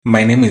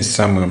My name is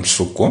Samuel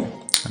Msuko.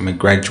 I'm a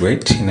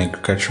graduate in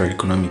agricultural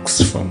economics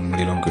from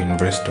Lilongwe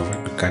University of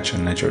Agriculture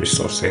and Natural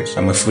Resources.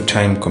 I'm a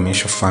full-time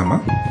commercial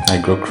farmer.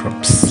 I grow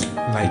crops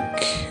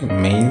like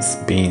maize,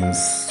 beans,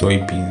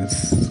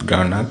 soybeans,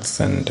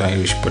 groundnuts, and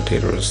Irish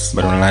potatoes,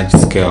 but on a large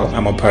scale.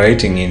 I'm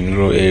operating in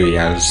rural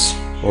areas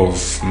of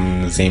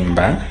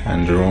Mzimba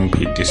and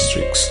Rumpi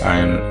districts,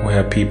 and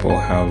where people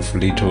have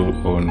little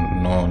or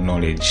no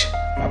knowledge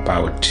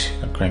about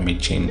climate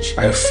change.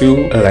 I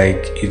feel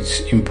like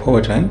it's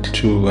important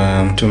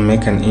to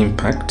make an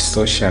impact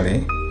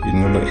socially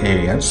in rural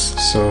areas.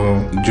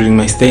 So during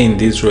my stay in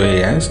these rural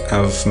areas,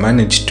 I've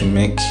managed to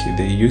make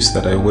the youth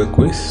that I work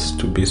with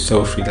to be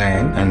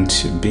self-reliant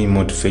and be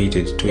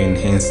motivated to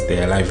enhance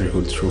their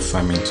livelihood through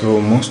farming.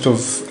 So most of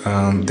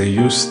the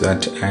youth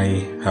that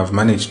I have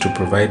managed to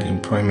provide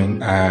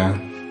employment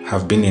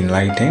have been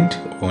enlightened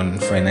on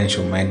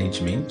financial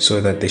management, so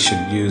that they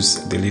should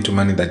use the little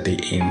money that they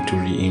earn to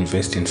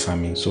reinvest in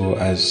farming. So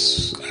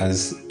as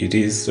it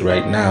is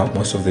right now,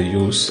 most of the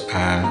youth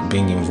are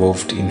being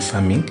involved in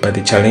farming, but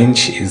the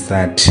challenge is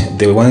that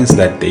the ones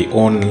that they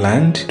own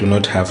land do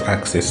not have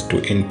access to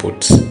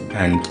inputs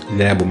and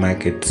reliable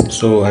markets.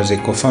 So as a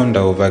co-founder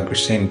of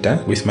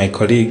AgriCenter, with my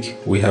colleague,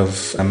 we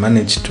have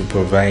managed to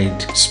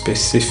provide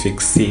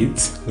specific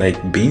seeds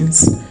like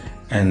beans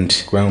and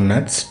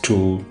groundnuts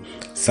to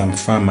some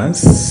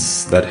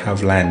farmers that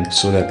have land,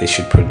 so that they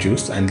should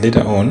produce, and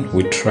later on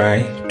we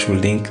try to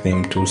link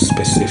them to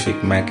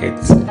specific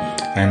markets,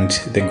 and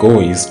the goal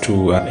is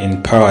to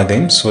empower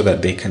them so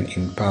that they can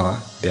empower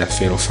their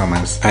fellow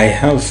farmers. I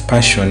have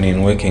passion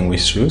in working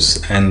with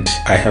youth, and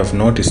I have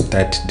noticed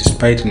that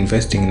despite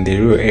investing in the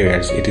rural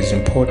areas, it is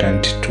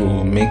important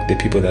to make the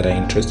people that are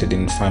interested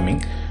in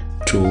farming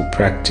to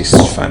practice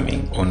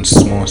farming on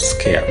small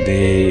scale.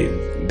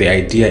 The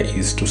idea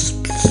is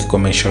to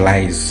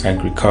commercialize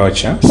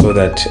agriculture, so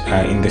that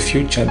in the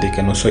future they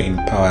can also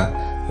empower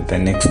the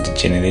next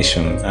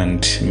generation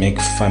and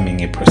make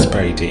farming a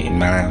prosperity in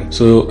Malawi.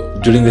 So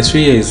during the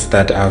 3 years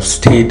that I've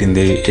stayed in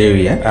the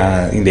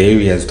area, in the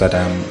areas that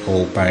I'm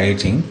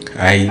operating,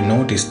 I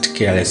noticed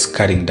careless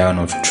cutting down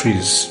of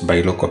trees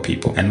by local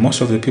people, and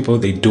most of the people,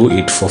 they do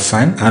it for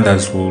fun.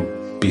 Others will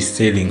be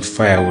selling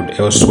firewood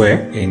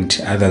elsewhere, and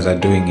others are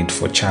doing it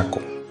for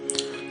charcoal.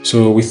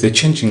 So with the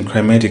changing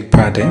climatic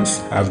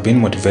patterns, I've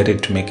been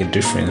motivated to make a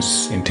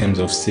difference in terms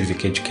of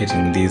civic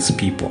educating these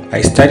people.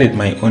 I started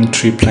my own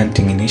tree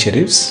planting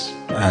initiatives,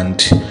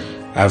 and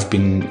I've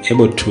been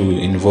able to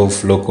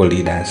involve local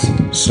leaders.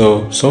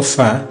 So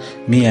far,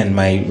 me and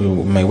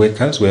my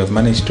workers, we have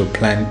managed to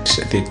plant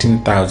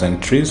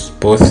 13,000 trees,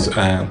 both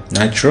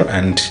natural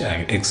and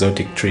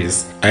exotic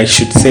trees. I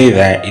should say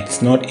that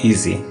it's not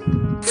easy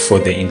for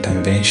the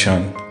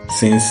intervention,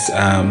 since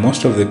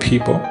most of the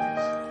people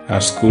are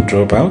school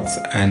dropouts,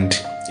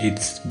 and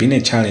it's been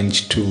a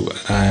challenge to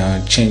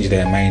change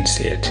their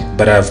mindset.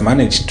 But I've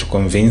managed to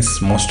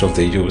convince most of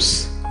the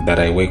youth that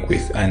I work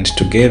with, and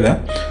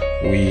together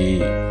we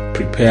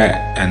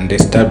prepare and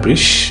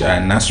establish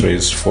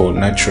nurseries for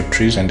natural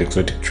trees and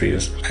exotic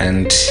trees.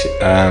 And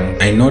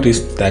I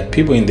noticed that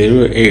people in the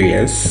rural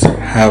areas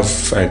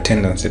have a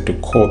tendency to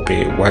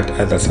copy what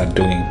others are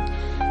doing,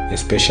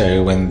 especially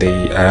when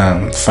they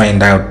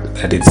find out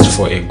that it's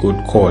for a good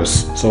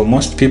cause. So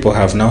most people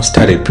have now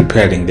started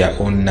preparing their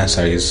own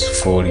nurseries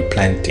for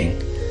replanting.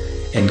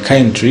 And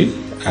currently,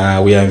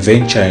 we are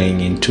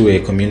venturing into a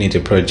community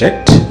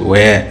project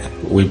where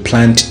we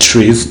plant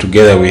trees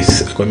together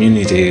with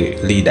community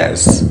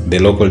leaders, the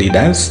local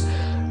leaders.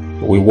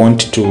 We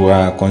want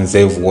to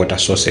conserve water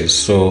sources.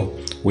 So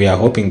we are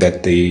hoping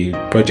that the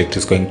project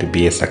is going to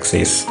be a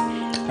success.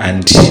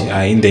 And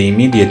in the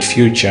immediate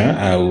future,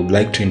 I would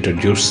like to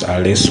introduce our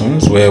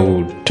lessons where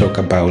we'll talk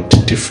about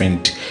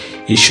different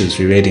issues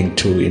relating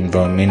to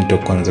environmental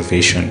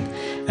conservation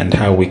and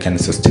how we can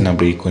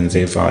sustainably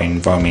conserve our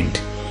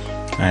environment.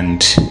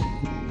 And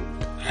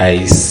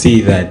I see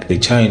that the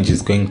challenge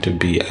is going to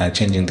be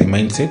changing the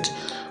mindset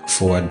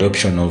for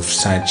adoption of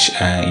such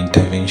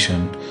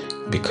intervention,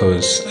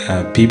 because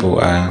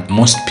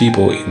most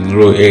people in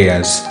rural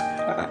areas,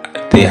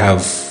 they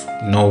have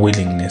no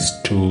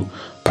willingness to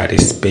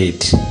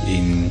participate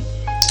in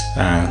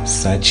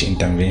such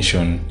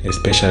intervention,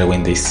 especially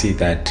when they see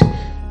that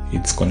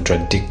it's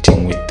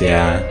contradicting with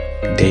their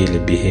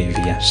daily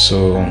behavior.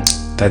 So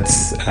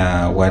that's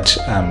what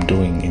I'm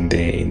doing in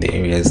the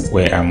areas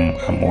where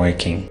I'm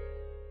working.